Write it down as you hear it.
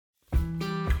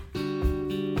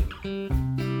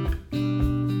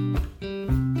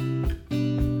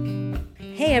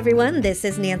Hey everyone, this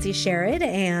is Nancy Sherrod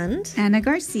and Anna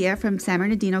Garcia from San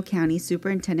Bernardino County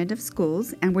Superintendent of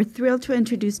Schools, and we're thrilled to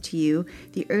introduce to you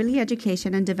the Early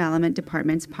Education and Development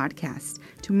Department's podcast,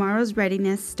 Tomorrow's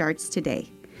Readiness Starts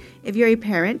Today. If you're a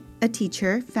parent, a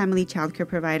teacher, family childcare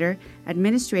provider,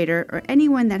 administrator, or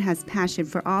anyone that has passion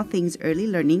for all things early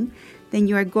learning, then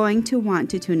you are going to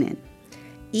want to tune in.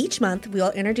 each month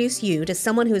we'll introduce you to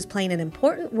someone who is playing an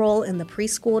important role in the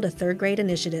preschool to third grade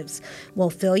initiatives. We'll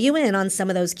fill you in on some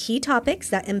of those key topics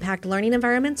that impact learning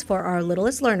environments for our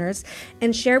littlest learners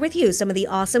and share with you some of the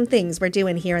awesome things we're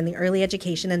doing here in the Early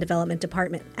Education and Development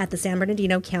Department at the San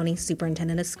Bernardino County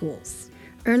Superintendent of Schools.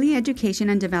 Early Education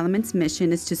and Development's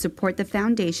mission is to support the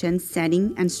foundation,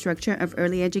 setting, and structure of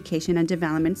early education and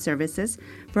development services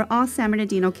for all San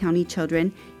Bernardino County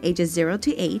children ages 0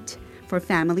 to 8, for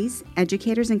families,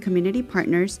 educators, and community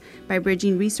partners by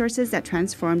bridging resources that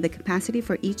transform the capacity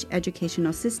for each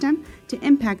educational system to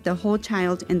impact the whole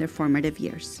child in their formative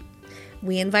years.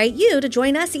 We invite you to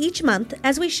join us each month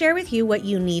as we share with you what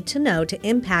you need to know to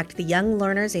impact the young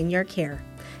learners in your care.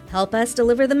 Help us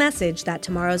deliver the message that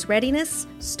tomorrow's readiness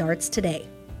starts today.